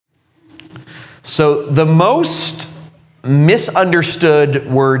So the most misunderstood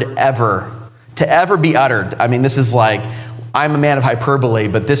word ever to ever be uttered. I mean, this is like, I'm a man of hyperbole,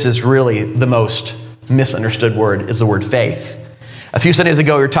 but this is really the most misunderstood word, is the word faith. A few Sundays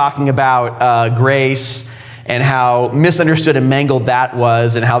ago, we were talking about grace and how misunderstood and mangled that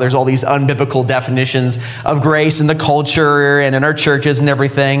was, and how there's all these unbiblical definitions of grace in the culture and in our churches and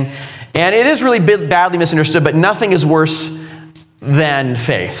everything. And it is really badly misunderstood, but nothing is worse than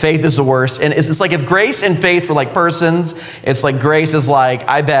faith. Faith is the worst. And it's like if grace and faith were like persons, it's like grace is like,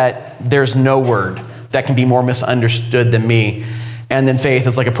 I bet there's no word that can be more misunderstood than me. And then faith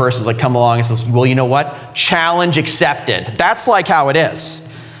is like a person, like come along and says, well, you know what? Challenge accepted. That's like how it is.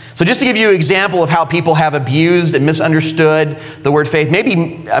 So just to give you an example of how people have abused and misunderstood the word faith,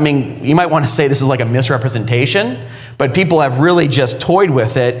 maybe, I mean, you might want to say this is like a misrepresentation, but people have really just toyed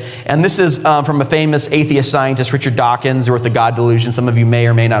with it. And this is from a famous atheist scientist, Richard Dawkins, who wrote The God Delusion. Some of you may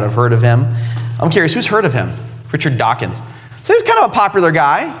or may not have heard of him. I'm curious, who's heard of him? Richard Dawkins. So he's kind of a popular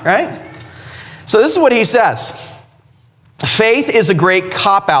guy, right? So this is what he says. Faith is a great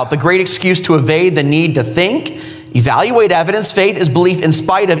cop-out, the great excuse to evade the need to think, evaluate evidence. Faith is belief in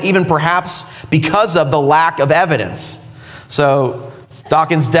spite of, even perhaps because of, the lack of evidence. So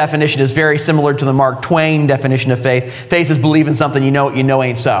Dawkins' definition is very similar to the Mark Twain definition of faith. Faith is believe in something you know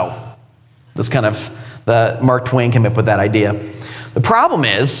ain't so. That's kind of, the Mark Twain came up with that idea. The problem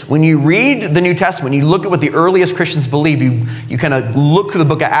is, when you read the New Testament, you look at what the earliest Christians believed, you kind of look through the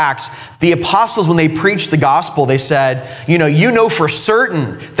book of Acts, the apostles, when they preached the gospel, they said, you know for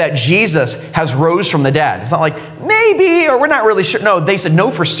certain that Jesus has rose from the dead. It's not like, maybe, or we're not really sure. No, they said,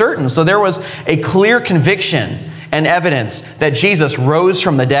 no, for certain. So there was a clear conviction and evidence that Jesus rose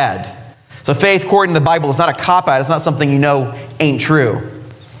from the dead. So faith, according to the Bible, is not a cop-out. It's not something you know ain't true.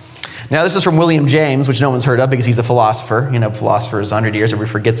 Now, this is from William James, which no one's heard of because he's a philosopher. Philosophers, 100 years, everybody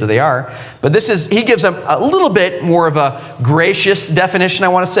forgets who they are. But he gives a little bit more of a gracious definition, I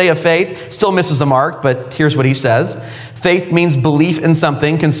want to say, of faith. Still misses the mark, but here's what he says. Faith means belief in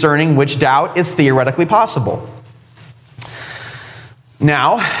something concerning which doubt is theoretically possible.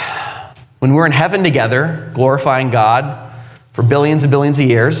 Now, when we're in heaven together, glorifying God for billions and billions of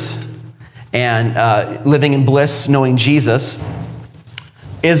years, and living in bliss, knowing Jesus,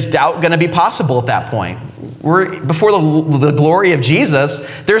 is doubt going to be possible at that point? Before the glory of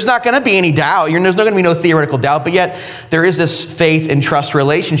Jesus, there's not going to be any doubt. There's not going to be no theoretical doubt, but yet there is this faith and trust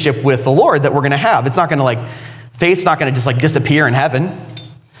relationship with the Lord that we're going to have. It's not going to faith's not going to just disappear in heaven.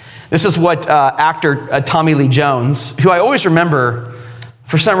 This is what actor Tommy Lee Jones, who I always remember,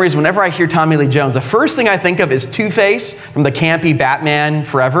 for some reason, whenever I hear Tommy Lee Jones, the first thing I think of is Two-Face from the campy Batman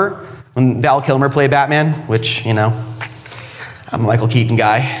Forever, when Val Kilmer played Batman, which, I'm a Michael Keaton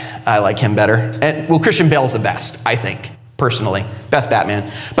guy. I like him better. And, Christian Bale's the best, I think, personally. Best Batman.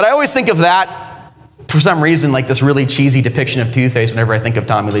 But I always think of that, for some reason, like this really cheesy depiction of Two-Face whenever I think of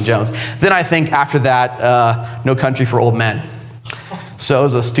Tommy Lee Jones. Then I think, after that, No Country for Old Men. So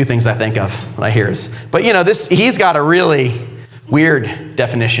those are the two things I think of when I hear his. But, he's got a really weird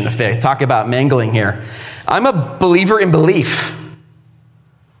definition of faith. Talk about mangling here. I'm a believer in belief.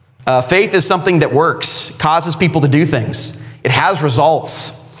 Faith is something that works, causes people to do things. It has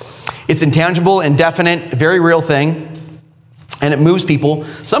results. It's intangible, indefinite, very real thing. And it moves people,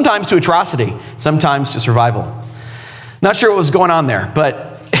 sometimes to atrocity, sometimes to survival. Not sure what was going on there,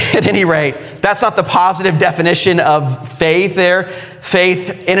 but at any rate, that's not the positive definition of faith there.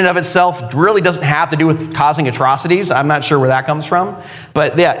 Faith in and of itself really doesn't have to do with causing atrocities. I'm not sure where that comes from.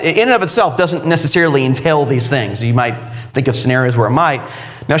 But yeah, in and of itself doesn't necessarily entail these things. You might think of scenarios where it might.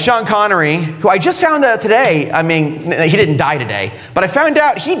 Now, Sean Connery, who I just found out today, he didn't die today, but I found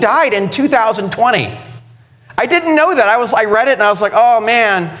out he died in 2020. I didn't know that. I read it and I was like, oh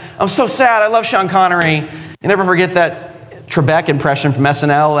man, I'm so sad. I love Sean Connery. You never forget that Trebek impression from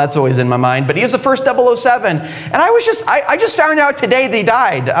SNL. That's always in my mind. But he was the first 007. And I just found out today that he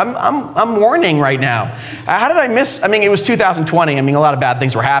died. I'm mourning right now. How did I miss? It was 2020. A lot of bad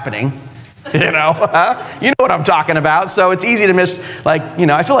things were happening. You know what I'm talking about. So it's easy to miss,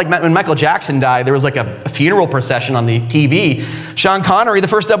 I feel like when Michael Jackson died, there was a funeral procession on the TV. Sean Connery, the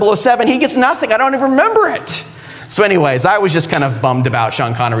first 007, he gets nothing. I don't even remember it. So anyways, I was just kind of bummed about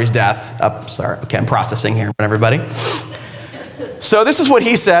Sean Connery's death. Sorry. Okay, I'm processing here, everybody. So this is what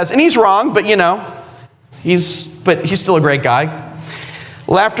he says, and he's wrong, but he's still a great guy.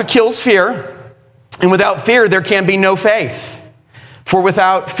 Laughter kills fear, and without fear, there can be no faith. For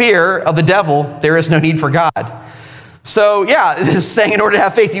without fear of the devil, there is no need for God. So yeah, this is saying in order to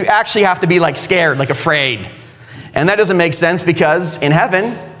have faith, you actually have to be scared, afraid. And that doesn't make sense because in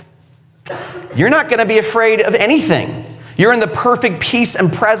heaven, you're not going to be afraid of anything. You're in the perfect peace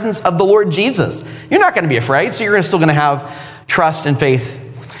and presence of the Lord Jesus. You're not going to be afraid, so you're still going to have trust and faith.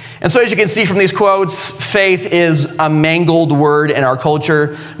 And so as you can see from these quotes, faith is a mangled word in our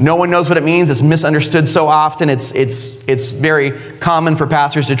culture. No one knows what it means. It's misunderstood so often. It's very common for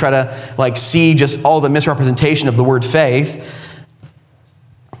pastors to try to see just all the misrepresentation of the word faith.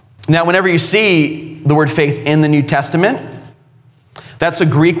 Now, whenever you see the word faith in the New Testament, that's a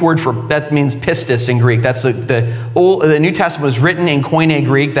Greek word that means pistis in Greek. That's the New Testament was written in Koine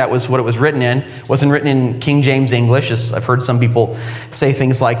Greek. That was what it was written in. It wasn't written in King James English. I've heard some people say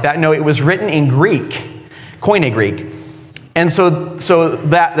things like that. No, it was written in Greek, Koine Greek. And so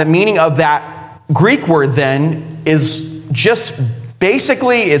that the meaning of that Greek word then is just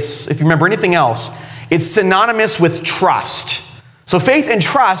basically, if you remember anything else, it's synonymous with trust. So faith and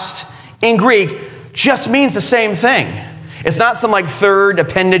trust in Greek just means the same thing. It's not some third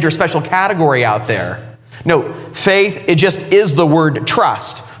appendage or special category out there. No, faith, it just is the word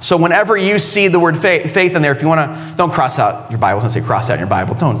trust. So whenever you see the word faith in there, if you want to, don't cross out your Bible. I was going to say cross out your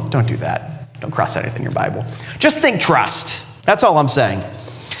Bible. Don't do that. Don't cross out anything in your Bible. Just think trust. That's all I'm saying.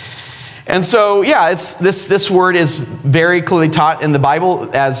 And so, yeah, this word is very clearly taught in the Bible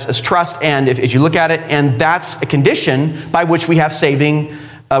as trust, and if you look at it, and that's a condition by which we have salvation,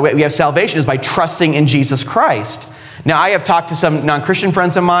 is by trusting in Jesus Christ. Now, I have talked to some non-Christian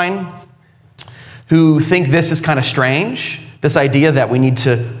friends of mine who think this is kind of strange, this idea that we need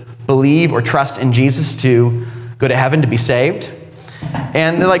to believe or trust in Jesus to go to heaven, to be saved.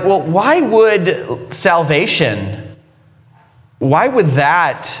 And they're like, well, why would salvation, why would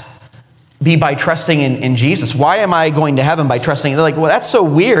that be by trusting in Jesus? Why am I going to heaven by trusting? They're like, well, that's so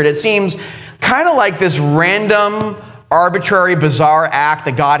weird. It seems kind of like this random, arbitrary, bizarre act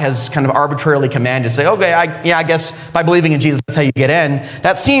that God has kind of arbitrarily commanded. Say, okay, I guess by believing in Jesus, that's how you get in.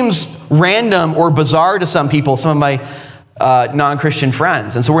 That seems random or bizarre to some people, some of my non-Christian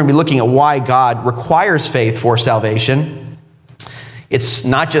friends. And so we're going to be looking at why God requires faith for salvation. It's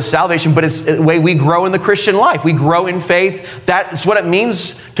not just salvation, but it's the way we grow in the Christian life. We grow in faith. That's what it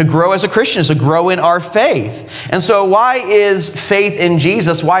means to grow as a Christian, is to grow in our faith. And so why is faith in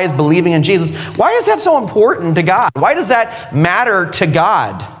Jesus, why is believing in Jesus, why is that so important to God? Why does that matter to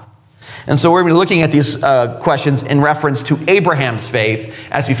God? And so we're going to be looking at these questions in reference to Abraham's faith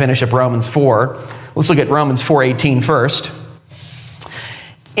as we finish up Romans 4. Let's look at Romans 4:18 first.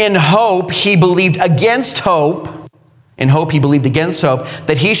 In hope, he believed against hope. In hope, he believed against hope,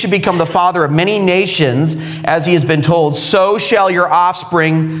 that he should become the father of many nations, as he has been told, so shall your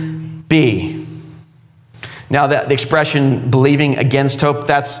offspring be. Now, the expression believing against hope,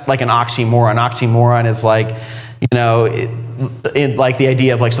 that's like an oxymoron. Oxymoron is like, like the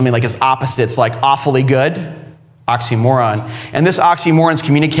idea of something like its opposite. It's like awfully good. Oxymoron. And this oxymoron is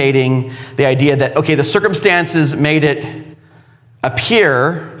communicating the idea that, okay, the circumstances made it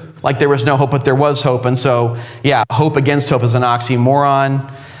appear like there was no hope, but there was hope. And so, yeah, hope against hope is an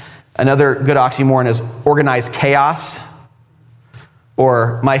oxymoron. Another good oxymoron is organized chaos.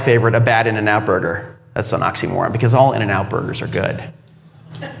 Or my favorite, a bad In-N-Out burger. That's an oxymoron, because all In-N-Out burgers are good,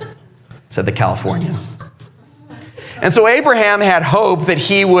 said the Californian. And so Abraham had hope that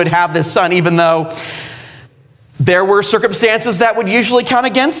he would have this son, even though there were circumstances that would usually count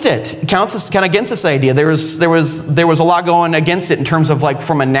against it. Count against this idea. There was a lot going against it in terms of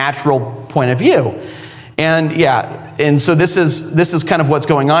from a natural point of view. And yeah, and so this is kind of what's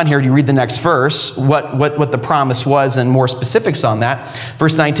going on here. Do you read the next verse? What the promise was and more specifics on that.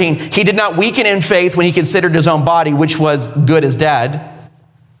 Verse 19, he did not weaken in faith when he considered his own body, which was good as dead,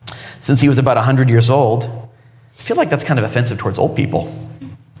 since he was about 100 years old. I feel like that's kind of offensive towards old people.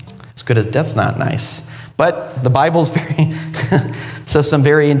 As good as that's not nice. But the Bible's says some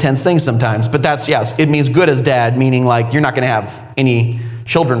very intense things sometimes. But that's, yes, it means good as dead, meaning you're not going to have any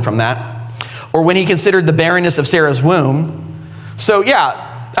children from that. Or when he considered the barrenness of Sarah's womb. So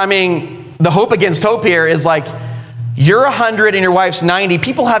yeah, I mean, the hope against hope here is you're 100 and your wife's 90.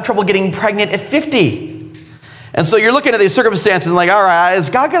 People have trouble getting pregnant at 50. And so you're looking at these circumstances and all right, is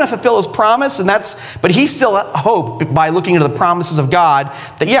God going to fulfill his promise? But he still hoped by looking into the promises of God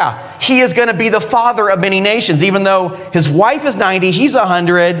that, yeah, he is going to be the father of many nations. Even though his wife is 90, he's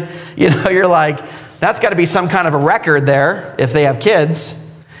 100. You're that's got to be some kind of a record there if they have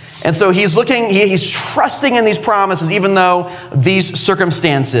kids. And so he's trusting in these promises, even though these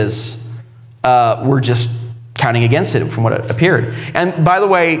circumstances were just counting against it from what it appeared. And by the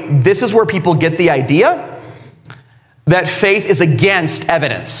way, this is where people get the idea that faith is against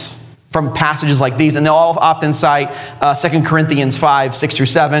evidence. from passages like these, and they'll all often cite 2 Corinthians 5, 6 through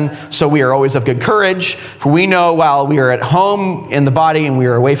 7. So we are always of good courage, for we know while we are at home in the body and we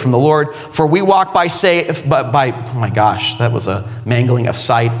are away from the Lord, for we walk oh my gosh, that was a mangling of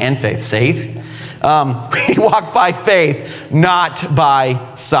sight and faith. We walk by faith, not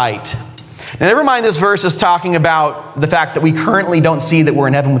by sight. Now, never mind, this verse is talking about the fact that we currently don't see that we're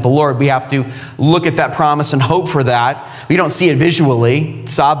in heaven with the Lord. We have to look at that promise and hope for that. We don't see it visually.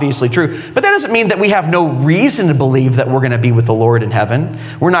 It's obviously true. But that doesn't mean that we have no reason to believe that we're going to be with the Lord in heaven.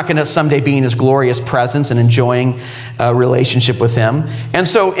 We're not going to someday be in his glorious presence and enjoying a relationship with him. And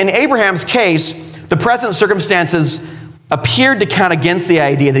so in Abraham's case, the present circumstances appeared to count against the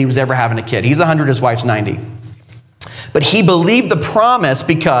idea that he was ever having a kid. He's 100, his wife's 90. But he believed the promise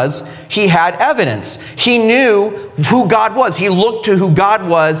because he had evidence. He knew who God was. He looked to who God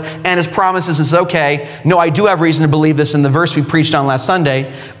was and his promises is, okay, no, I do have reason to believe this. In the verse we preached on last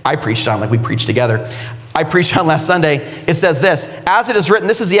Sunday, I preached on, like we preached together. I preached on last Sunday. It says this, as it is written,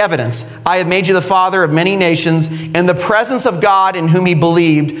 this is the evidence. I have made you the father of many nations in the presence of God in whom he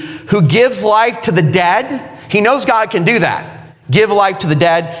believed, who gives life to the dead. He knows God can do that. Give life to the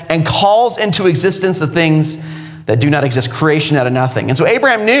dead and calls into existence the things that do not exist, creation out of nothing. And so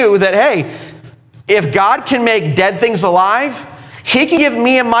Abraham knew that, hey, if God can make dead things alive, he can give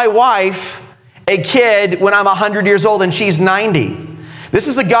me and my wife a kid when I'm 100 years old and she's 90. This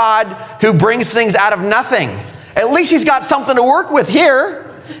is a God who brings things out of nothing. At least he's got something to work with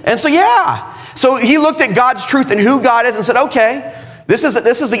here. And so, yeah. So he looked at God's truth and who God is and said, okay, this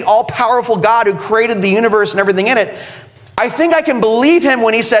is the all-powerful God who created the universe and everything in it. I think I can believe him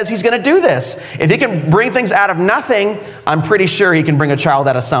when he says he's going to do this. If he can bring things out of nothing, I'm pretty sure he can bring a child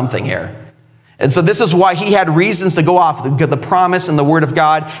out of something here. And so this is why he had reasons to go off the promise and the word of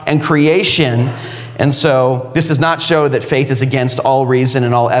God and creation. And so this does not show that faith is against all reason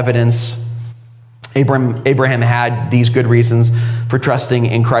and all evidence. Abraham had these good reasons for trusting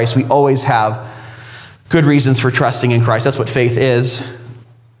in Christ. We always have good reasons for trusting in Christ. That's what faith is.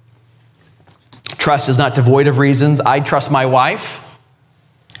 Trust is not devoid of reasons. I trust my wife.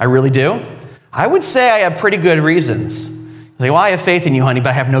 I really do. I would say I have pretty good reasons. Like, well, I have faith in you, honey, but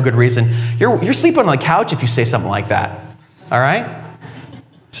I have no good reason. You're sleeping on the couch if you say something like that. All right?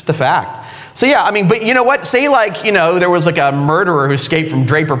 Just a fact. So yeah, I mean, but you know what? Say like, there was like a murderer who escaped from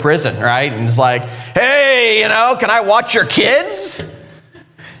Draper Prison, right? And it's like, hey, can I watch your kids?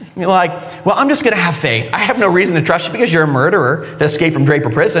 You're like, well, I'm just going to have faith. I have no reason to trust you because you're a murderer that escaped from Draper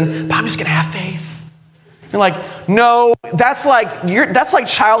Prison, but I'm just going to have faith. You're like, no, that's like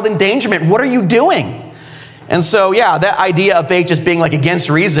child endangerment. What are you doing? And so, yeah, that idea of faith just being like against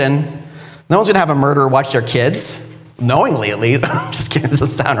reason, no one's going to have a murderer watch their kids, knowingly at least. I'm just kidding, it doesn't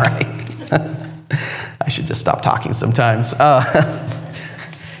sound right. I should just stop talking sometimes.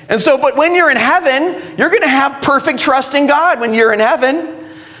 And so, but when you're in heaven, you're going to have perfect trust in God when you're in heaven.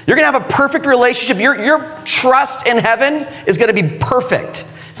 You're going to have a perfect relationship. Your trust in heaven is going to be perfect.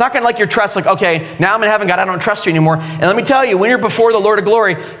 It's not going to like your trust like, okay, now I'm in heaven, God, I don't trust you anymore. And let me tell you, when you're before the Lord of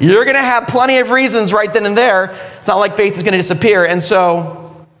glory, you're going to have plenty of reasons right then and there. It's not like faith is going to disappear. And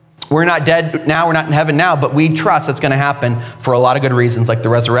so we're not dead now, we're not in heaven now, but we trust that's going to happen for a lot of good reasons, like the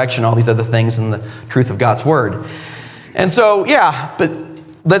resurrection, all these other things, and the truth of God's word. And so, yeah, but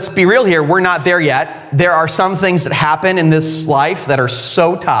let's be real here. We're not there yet. There are some things that happen in this life that are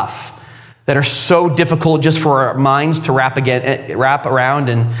so tough, that are so difficult just for our minds to wrap around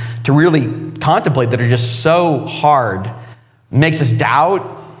and to really contemplate, that are just so hard. Makes us doubt,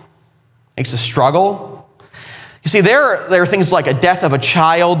 makes us struggle. You see, there are things like a death of a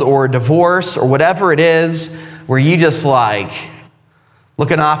child or a divorce or whatever it is, where you just like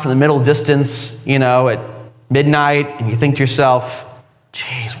looking off in the middle distance, at midnight, and you think to yourself,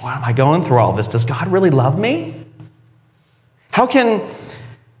 geez, why am I going through all this? Does God really love me? How can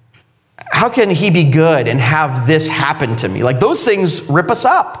he be good and have this happen to me? Like, those things rip us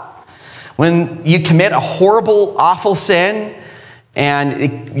up. When you commit a horrible, awful sin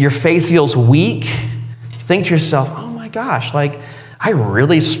and your faith feels weak, you think to yourself, oh my gosh, like, I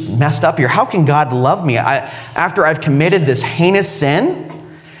really messed up here. How can God love me after I've committed this heinous sin?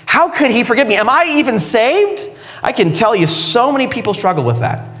 How could he forgive me? Am I even saved? I can tell you so many people struggle with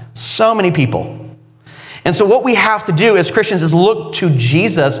that. So many people. And so what we have to do as Christians is look to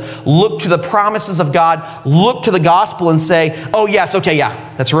Jesus, look to the promises of God, look to the gospel and say, oh yes, okay,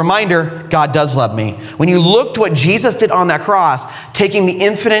 yeah, that's a reminder, God does love me. When you look to what Jesus did on that cross, taking the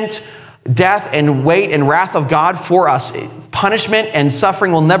infinite death and weight and wrath of God for us, punishment and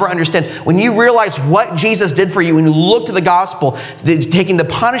suffering we'll never understand. When you realize what Jesus did for you, when you look to the gospel, taking the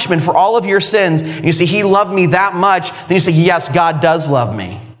punishment for all of your sins, and you say, he loved me that much, then you say, yes, God does love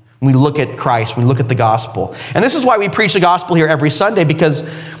me. We look at Christ, we look at the gospel. And this is why we preach the gospel here every Sunday, because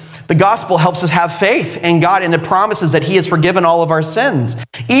the gospel helps us have faith in God and the promises that he has forgiven all of our sins.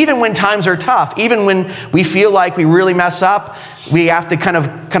 Even when times are tough, even when we feel like we really mess up, we have to kind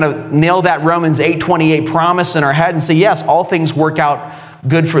of nail that Romans 8:28 promise in our head and say, yes, all things work out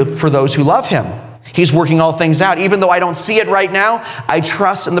good for those who love him. He's working all things out. Even though I don't see it right now, I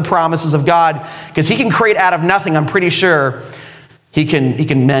trust in the promises of God, because he can create out of nothing. I'm pretty sure he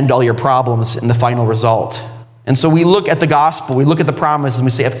can mend all your problems in the final result. And so we look at the gospel, we look at the promises, and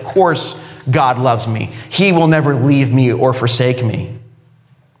we say, of course God loves me. He will never leave me or forsake me.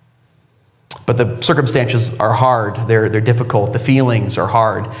 But the circumstances are hard. They're difficult. The feelings are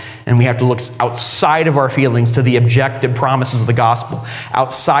hard. And we have to look outside of our feelings to the objective promises of the gospel,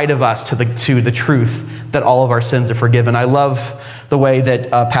 outside of us to the truth that all of our sins are forgiven. I love the way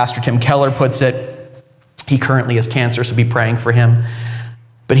that Pastor Tim Keller puts it. He currently has cancer, so be praying for him.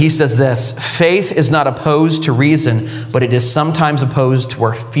 But he says this: faith is not opposed to reason, but it is sometimes opposed to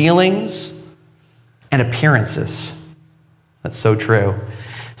our feelings and appearances. That's so true.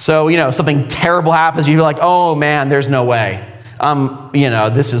 So, something terrible happens, you're like, oh man, there's no way.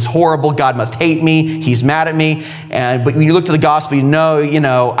 This is horrible. God must hate me. He's mad at me. But when you look to the gospel,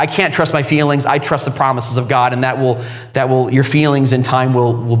 I can't trust my feelings. I trust the promises of God, and that will your feelings in time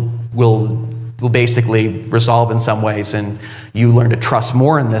will basically resolve in some ways, and you learn to trust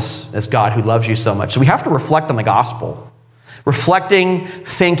more in this as God who loves you so much. So we have to reflect on the gospel. Reflecting,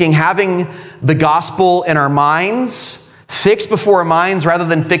 thinking, having the gospel in our minds, fixed before our minds, rather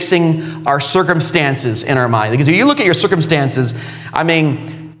than fixing our circumstances in our mind. Because if you look at your circumstances,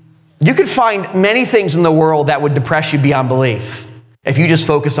 you could find many things in the world that would depress you beyond belief if you just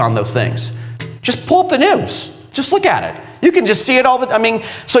focus on those things. Just pull up the news. Just look at it. You can just see it all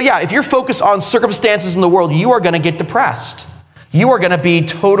if you're focused on circumstances in the world, you are going to get depressed. You are going to be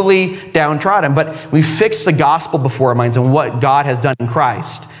totally downtrodden. But we fix the gospel before our minds and what God has done in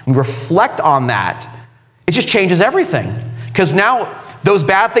Christ. We reflect on that. It just changes everything. Because now those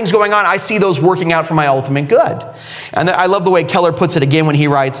bad things going on, I see those working out for my ultimate good. And I love the way Keller puts it again when he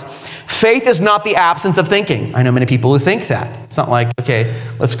writes, faith is not the absence of thinking. I know many people who think that. It's not like, okay,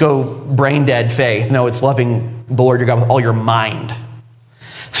 let's go brain dead faith. No, it's loving the Lord your God with all your mind.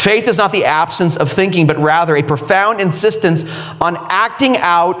 Faith is not the absence of thinking, but rather a profound insistence on acting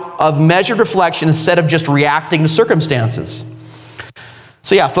out of measured reflection instead of just reacting to circumstances.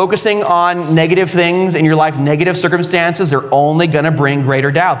 So focusing on negative things in your life, negative circumstances, they're only going to bring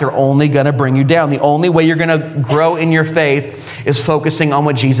greater doubt. They're only going to bring you down. The only way you're going to grow in your faith is focusing on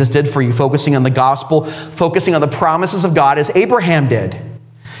what Jesus did for you, focusing on the gospel, focusing on the promises of God as Abraham did.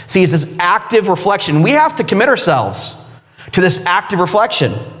 See, it's this active reflection. We have to commit ourselves to this active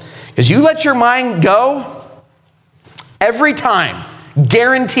reflection. Because you let your mind go, every time,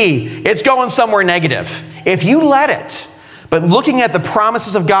 guarantee it's going somewhere negative. If you let it. But looking at the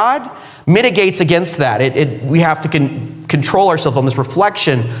promises of God mitigates against that. We have to control ourselves on this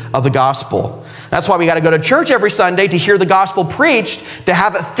reflection of the gospel. That's why we got to go to church every Sunday to hear the gospel preached, to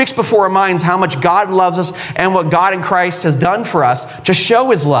have it fixed before our minds how much God loves us and what God in Christ has done for us to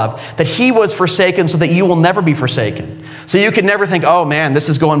show his love, that he was forsaken so that you will never be forsaken. So you can never think, oh man, this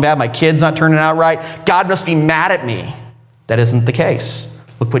is going bad. My kid's not turning out right. God must be mad at me. That isn't the case.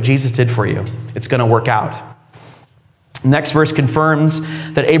 Look what Jesus did for you. It's going to work out. Next verse confirms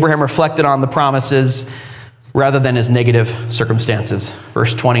that Abraham reflected on the promises rather than his negative circumstances.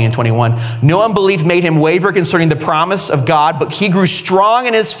 Verse 20 and 21. No unbelief made him waver concerning the promise of God, but he grew strong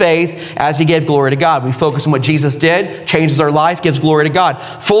in his faith as he gave glory to God. We focus on what Jesus did, changes our life, gives glory to God.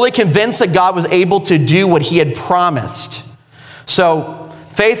 Fully convinced that God was able to do what he had promised. So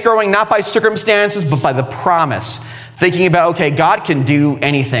faith growing not by circumstances, but by the promise. Thinking about, okay, God can do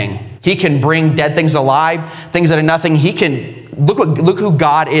anything. He can bring dead things alive, things that are nothing. He can look who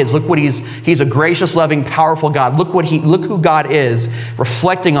God is. Look what he's a gracious, loving, powerful God. Look who God is.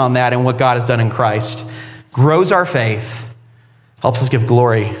 Reflecting on that and what God has done in Christ grows our faith, helps us give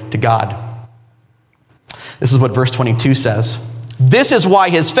glory to God. This is what verse 22 says. This is why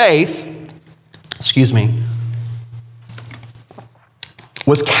his faith,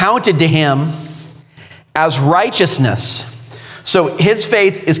 was counted to him as righteousness. So his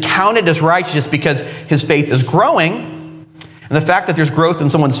faith is counted as righteous because his faith is growing. And the fact that there's growth in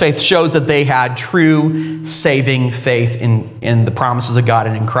someone's faith shows that they had true saving faith in the promises of God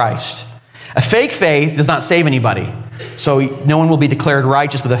and in Christ. A fake faith does not save anybody. So no one will be declared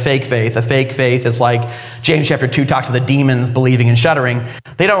righteous with a fake faith. A fake faith is like James chapter 2 talks about the demons believing and shuddering.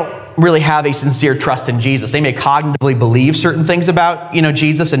 They don't really have a sincere trust in Jesus. They may cognitively believe certain things about,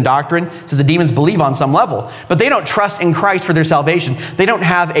 Jesus and doctrine. It says the demons believe on some level, but they don't trust in Christ for their salvation. They don't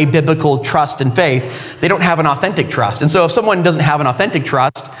have a biblical trust and faith. They don't have an authentic trust. And so if someone doesn't have an authentic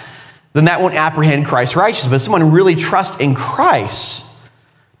trust, then that won't apprehend Christ's righteousness. But if someone really trusts in Christ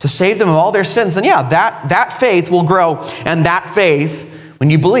to save them of all their sins, then that faith will grow. And that faith, when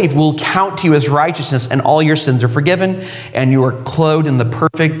you believe, will count to you as righteousness, and all your sins are forgiven, and you are clothed in the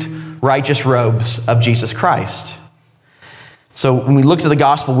perfect righteous robes of Jesus Christ. So when we look to the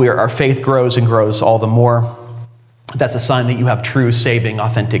gospel, our faith grows and grows all the more. That's a sign that you have true, saving,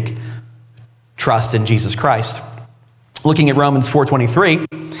 authentic trust in Jesus Christ. Looking at Romans 4:23,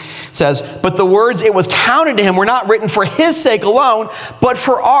 it says, "But the words 'it was counted to him' were not written for his sake alone, but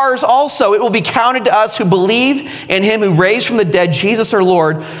for ours also. It will be counted to us who believe in him who raised from the dead Jesus our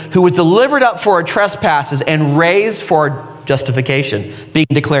Lord, who was delivered up for our trespasses and raised for our justification," being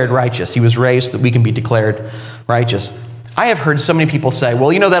declared righteous. He was raised so that we can be declared righteous. I have heard so many people say,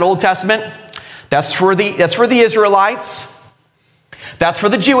 well, that Old Testament, that's for the Israelites. That's for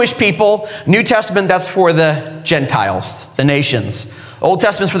the Jewish people. New Testament, that's for the Gentiles, the nations. Old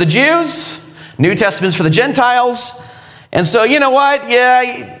Testament's for the Jews. New Testament's for the Gentiles. And so, you know what?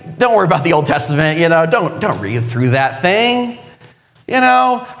 Yeah, don't worry about the Old Testament. Don't read through that thing.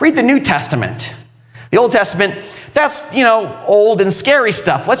 Read the New Testament. The Old Testament, that's, old and scary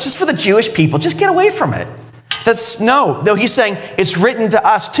stuff. That's just for the Jewish people. Just get away from it. No, he's saying it's written to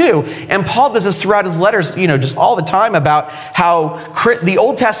us too. And Paul does this throughout his letters, just all the time, about how the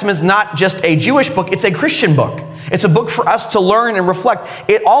Old Testament is not just a Jewish book, it's a Christian book. It's a book for us to learn and reflect.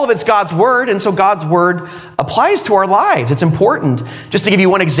 All of it's God's word, and so God's word applies to our lives. It's important. Just to give you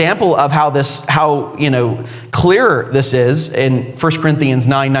one example of how clear this is, in 1 Corinthians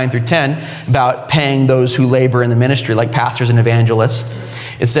 9:9-10, about paying those who labor in the ministry, like pastors and evangelists.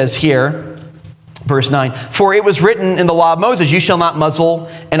 It says here, Verse 9, "For it was written in the law of Moses, you shall not muzzle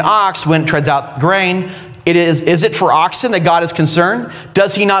an ox when it treads out grain. Is it for oxen that God is concerned?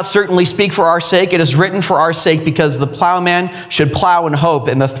 Does he not certainly speak for our sake? It is written for our sake, because the plowman should plow in hope,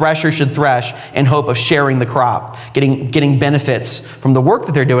 and the thresher should thresh in hope of sharing the crop," getting benefits from the work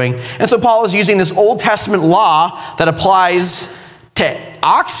that they're doing. And so Paul is using this Old Testament law that applies to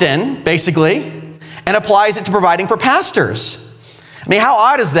oxen, basically, and applies it to providing for pastors. I mean, how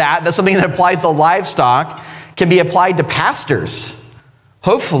odd is that something that applies to livestock can be applied to pastors?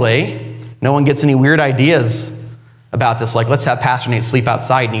 Hopefully, no one gets any weird ideas about this, like, let's have Pastor Nate sleep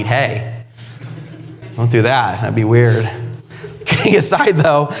outside and eat hay. Don't do that. That'd be weird. Kidding aside,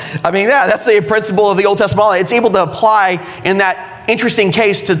 though, that's the principle of the Old Testament law. It's able to apply in that interesting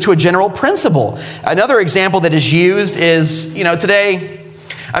case to a general principle. Another example that is used is, today,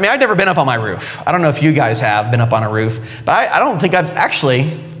 I've never been up on my roof. I don't know if you guys have been up on a roof, but I don't think I've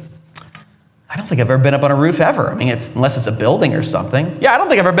ever been up on a roof ever. Unless it's a building or something. Yeah, I don't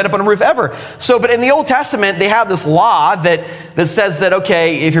think I've ever been up on a roof ever. But in the Old Testament, they have this law that says that,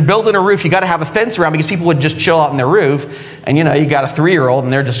 okay, if you're building a roof, you got to have a fence around, because people would just chill out on their roof. And, you got a 3-year-old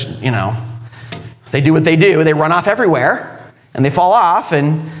and they're just, they do what they do. They run off everywhere and they fall off,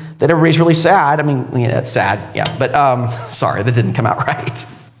 and then everybody's really sad. That's sad. Yeah, but sorry, that didn't come out right.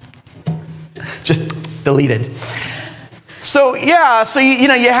 Just deleted. So you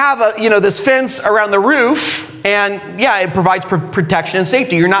have this fence around the roof, and it provides protection and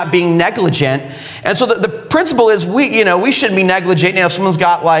safety. You're not being negligent. And so the principle is we shouldn't be negligent. If someone's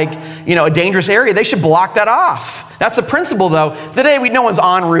got a dangerous area, they should block that off. That's a principle, though. Today no one's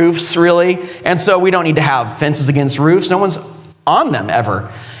on roofs really, and so we don't need to have fences against roofs. No one's on them ever.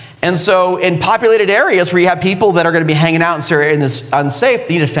 And so in populated areas where you have people that are going to be hanging out in this unsafe,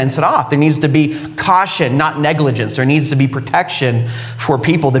 they need to fence it off. There needs to be caution, not negligence. There needs to be protection for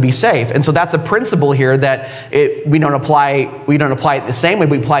people to be safe. And so that's a principle here that we don't apply it the same way.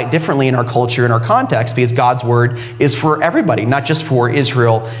 We apply it differently in our culture, in our context, because God's word is for everybody, not just for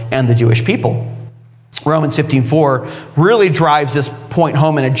Israel and the Jewish people. Romans 15:4 really drives this point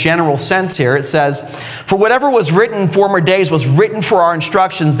home in a general sense here. It says, "For whatever was written in former days was written for our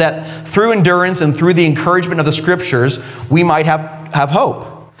instructions, that through endurance and through the encouragement of the scriptures, we might have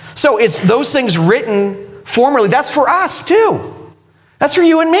hope." So it's those things written formerly. That's for us too. That's for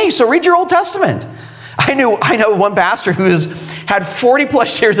you and me. So read your Old Testament. I know one pastor who has had 40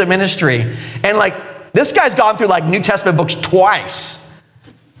 plus years of ministry, and this guy's gone through New Testament books twice.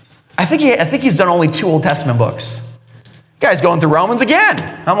 I think he's done only 2 Old Testament books. The guy's going through Romans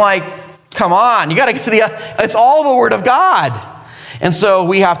again. I'm like, come on, you got to get to it's all the Word of God. And so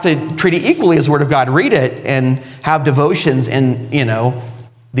we have to treat it equally as the Word of God, read it, and have devotions in,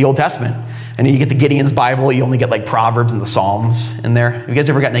 the Old Testament. And you get the Gideon's Bible, you only get like Proverbs and the Psalms in there. Have you guys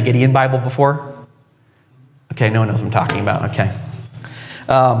ever gotten a Gideon Bible before? Okay, no one knows what I'm talking about, okay.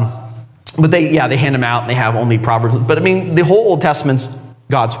 But they hand them out and they have only Proverbs. But I mean, the whole Old Testament's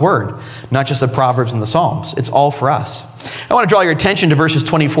God's Word, not just the Proverbs and the Psalms. It's all for us. I want to draw your attention to verses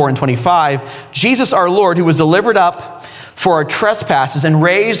 24 and 25. Jesus, our Lord, who was delivered up for our trespasses and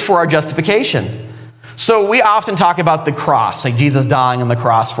raised for our justification. So we often talk about the cross, like Jesus dying on the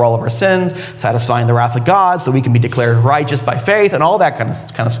cross for all of our sins, satisfying the wrath of God so we can be declared righteous by faith and all that kind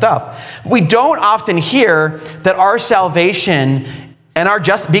of stuff. We don't often hear that our salvation and our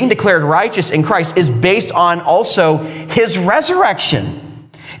being declared righteous in Christ is based on also his resurrection.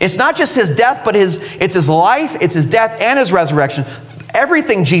 It's not just his death, but it's his life, it's his death and his resurrection.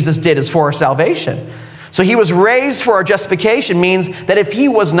 Everything Jesus did is for our salvation. So he was raised for our justification means that if he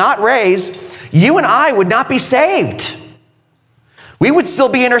was not raised, you and I would not be saved. We would still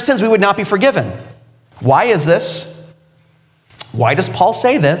be in our sins. We would not be forgiven. Why is this? Why does Paul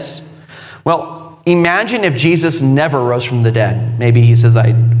say this? Well, imagine if Jesus never rose from the dead. Maybe he says,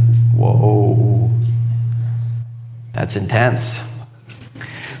 whoa, that's intense.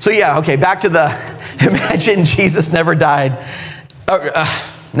 So back to imagine Jesus never died,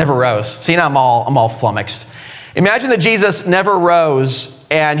 never rose. See, now I'm all flummoxed. Imagine that Jesus never rose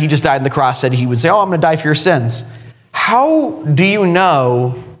and he just died on the cross, and he would say, I'm going to die for your sins. How do you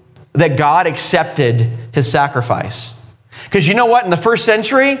know that God accepted his sacrifice? Because you know what? In the first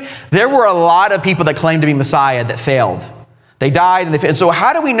century, there were a lot of people that claimed to be Messiah that failed. They died and they failed. So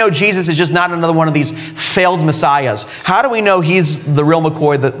how do we know Jesus is just not another one of these failed messiahs? How do we know he's the real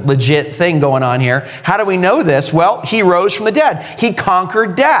McCoy, the legit thing going on here? How do we know this? Well, he rose from the dead. He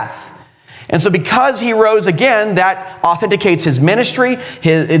conquered death. And so because he rose again, that authenticates his ministry.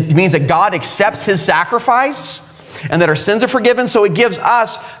 It means that God accepts his sacrifice and that our sins are forgiven. So it gives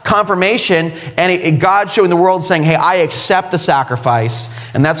us confirmation, and God showing the world saying, hey, I accept the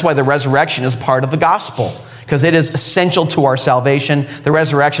sacrifice. And that's why the resurrection is part of the gospel, because it is essential to our salvation. The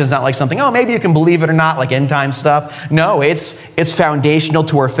resurrection is not like something, maybe you can believe it or not, like end time stuff. No, it's foundational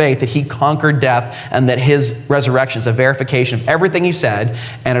to our faith that he conquered death and that his resurrection is a verification of everything he said,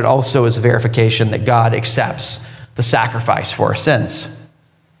 and it also is a verification that God accepts the sacrifice for our sins.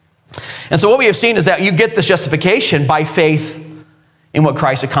 And so what we have seen is that you get this justification by faith in what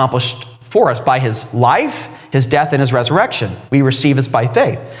Christ accomplished for us by his life, his death, and his resurrection. We receive this by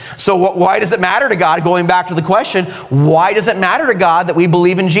faith. So why does it matter to God? Going back to the question, why does it matter to God that we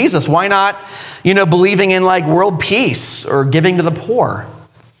believe in Jesus? Why not, believing in like world peace or giving to the poor?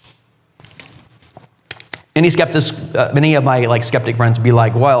 Many of my skeptic friends would be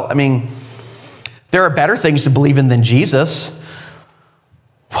like, well, there are better things to believe in than Jesus.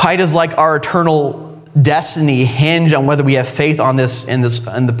 Why does our eternal destiny hinge on whether we have faith on this in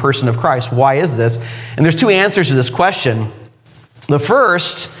the person of Christ? Why is this? And there's two answers to this question. The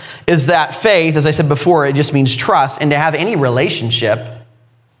first is that faith, as I said before, it just means trust. And to have any relationship,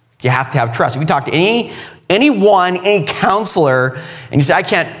 you have to have trust. If you talk to anyone, any counselor, and you say, I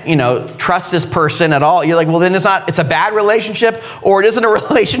can't, trust this person at all, you're like, well, then it's a bad relationship, or it isn't a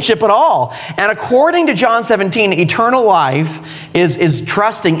relationship at all. And according to John 17, eternal life is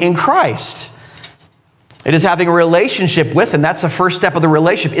trusting in Christ. It is having a relationship with him. That's the first step of the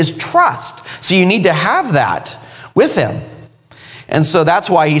relationship, is trust. So you need to have that with him. And so that's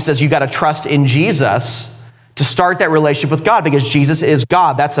why he says you got to trust in Jesus to start that relationship with God, because Jesus is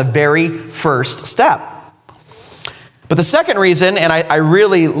God. That's a very first step. But the second reason, and I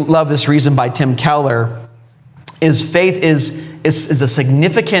really love this reason by Tim Keller, is faith is a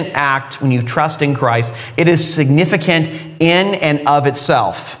significant act when you trust in Christ. It is significant in and of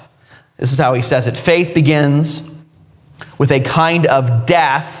itself. This is how he says it. Faith begins with a kind of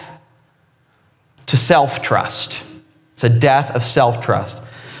death to self-trust. It's a death of self-trust.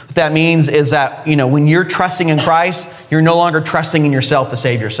 What that means is that, when you're trusting in Christ, you're no longer trusting in yourself to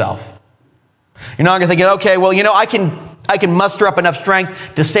save yourself. You're no longer thinking, okay, well, I can muster up enough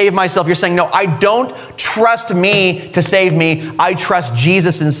strength to save myself. You're saying, no, I don't trust me to save me. I trust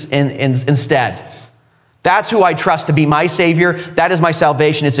Jesus instead. That's who I trust to be my Savior. That is my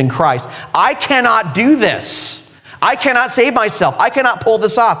salvation. It's in Christ. I cannot do this. I cannot save myself. I cannot pull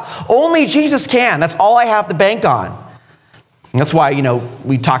this off. Only Jesus can. That's all I have to bank on. And that's why,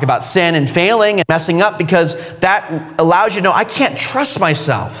 we talk about sin and failing and messing up, because that allows you to know I can't trust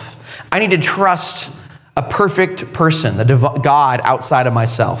myself. I need to trust a perfect person, the God outside of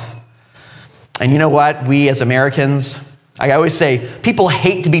myself. And you know what? We as Americans, I always say, people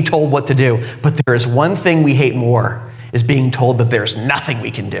hate to be told what to do, but there is one thing we hate more, is being told that there's nothing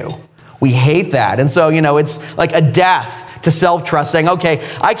we can do. We hate that. And so, it's like a death to self-trust, saying, okay,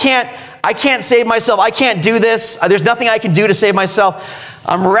 I can't save myself. I can't do this. There's nothing I can do to save myself.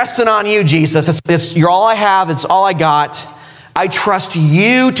 I'm resting on you, Jesus. You're all I have. It's all I got. I trust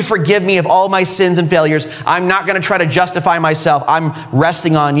you to forgive me of all my sins and failures. I'm not going to try to justify myself. I'm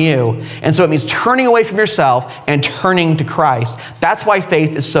resting on you. And so it means turning away from yourself and turning to Christ. That's why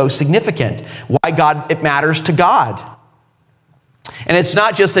faith is so significant. Why it matters to God. And it's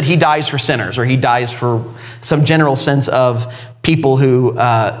not just that he dies for sinners or he dies for some general sense of people who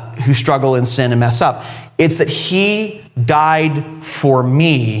struggle in sin and mess up. It's that he died for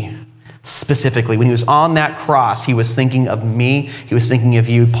me specifically. When he was on that cross, he was thinking of me. He was thinking of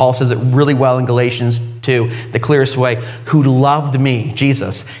you. Paul says it really well in Galatians 2, the clearest way, who loved me,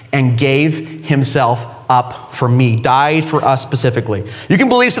 Jesus, and gave himself up for me, died for us specifically. You can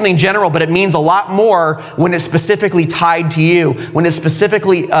believe something general, but it means a lot more when it's specifically tied to you, when it's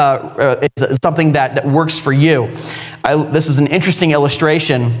specifically something that works for you. This is an interesting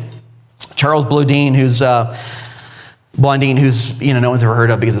illustration. Charles Blondin, who's no one's ever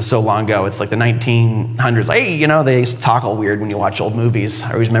heard of because it's so long ago. It's like the 1900s. Hey, they used to talk all weird when you watch old movies.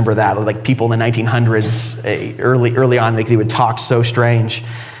 I always remember that. Like people in the 1900s, early on, they would talk so strange.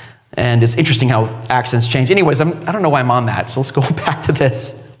 And it's interesting how accents change. Anyways, I don't know why I'm on that, so let's go back to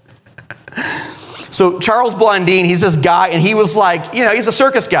this. So Charles Blondin, he's this guy, and he was like, he's a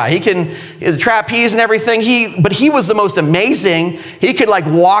circus guy. He can trapeze and everything. But he was the most amazing. He could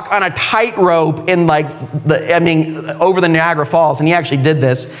walk on a tightrope in over the Niagara Falls. And he actually did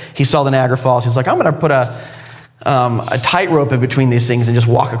this. He saw the Niagara Falls. He's like, I'm going to put a tightrope in between these things and just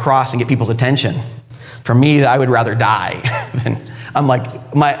walk across and get people's attention. For me, I would rather die than. I'm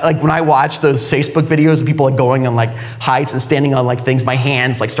when I watch those Facebook videos of people going on heights and standing on things, my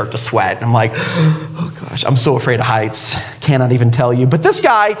hands start to sweat. And I'm like, oh gosh, I'm so afraid of heights. Cannot even tell you. But this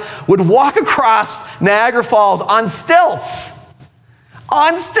guy would walk across Niagara Falls on stilts.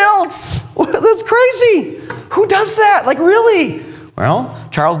 On stilts. That's crazy. Who does that? Really? Well,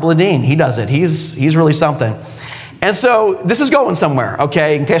 Charles Blondin, he does it. He's really something. And so this is going somewhere,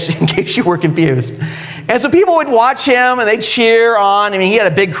 okay, in case you were confused. And so people would watch him and they'd cheer on. He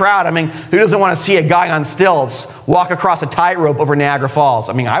had a big crowd. Who doesn't want to see a guy on stilts walk across a tightrope over Niagara Falls?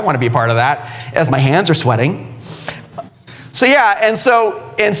 I want to be a part of that as my hands are sweating. So yeah, and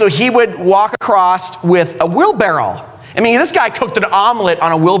so he would walk across with a wheelbarrow. This guy cooked an omelet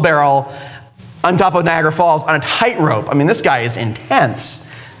on a wheelbarrow on top of Niagara Falls on a tightrope. This guy is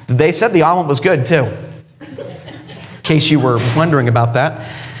intense. They said the omelet was good too. In case you were wondering about that.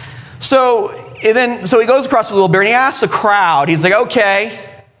 So he goes across the wheelbarrow and he asks the crowd, he's like, okay,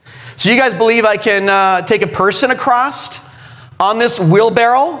 so you guys believe I can take a person across on this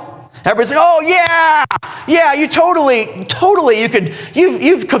wheelbarrow? Everybody's like, oh yeah, you totally,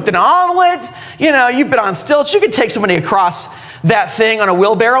 you've cooked an omelet, you've been on stilts, you could take somebody across that thing on a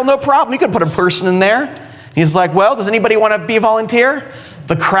wheelbarrow, no problem, you could put a person in there. He's like, well, does anybody want to be a volunteer?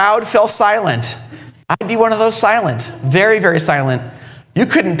 The crowd fell silent. I'd be one of those silent, very, very silent. You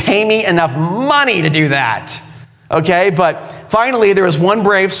couldn't pay me enough money to do that, okay? But finally, there was one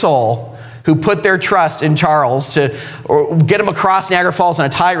brave soul who put their trust in Charles to get him across Niagara Falls on a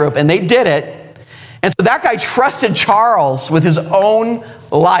tightrope, and they did it. And so that guy trusted Charles with his own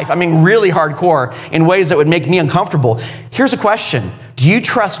life. Really hardcore in ways that would make me uncomfortable. Here's a question. Do you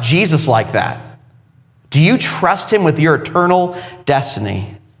trust Jesus like that? Do you trust him with your eternal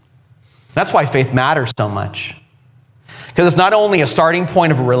destiny? That's why faith matters so much. Because it's not only a starting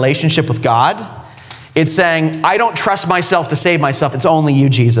point of a relationship with God, it's saying, I don't trust myself to save myself. It's only you,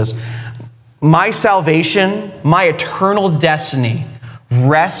 Jesus. My salvation, my eternal destiny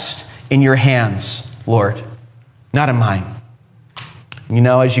rests in your hands, Lord, not in mine.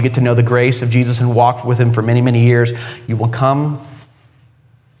 As you get to know the grace of Jesus and walk with him for many, many years, you will come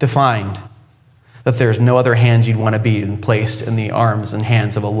to find that there's no other hands you'd want to be placed in the arms and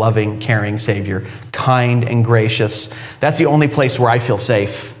hands of a loving, caring Savior, kind and gracious. That's the only place where I feel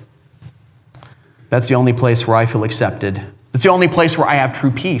safe. That's the only place where I feel accepted. That's the only place where I have true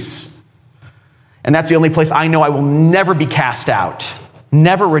peace. And that's the only place I know I will never be cast out,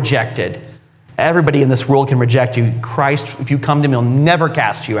 never rejected. Everybody in this world can reject you. Christ, if you come to him, he'll never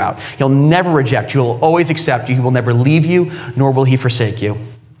cast you out. He'll never reject you. He'll always accept you. He will never leave you, nor will he forsake you.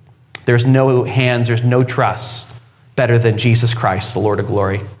 There's no hands, there's no trust better than Jesus Christ, the Lord of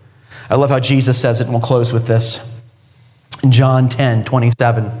glory. I love how Jesus says it, and we'll close with this. In John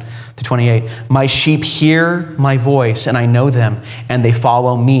 10:27-28, my sheep hear my voice, and I know them, and they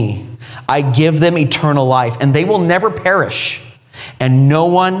follow me. I give them eternal life, and they will never perish, and no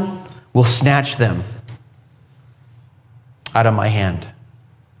one will snatch them out of my hand,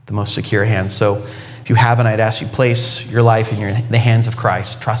 the most secure hand. So if you haven't, I'd ask you, place your life in the hands of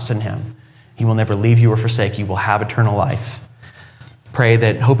Christ. Trust in him. He will never leave you or forsake you. You will have eternal life.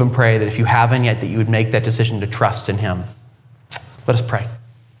 Hope and pray that if you haven't yet, that you would make that decision to trust in him. Let us pray.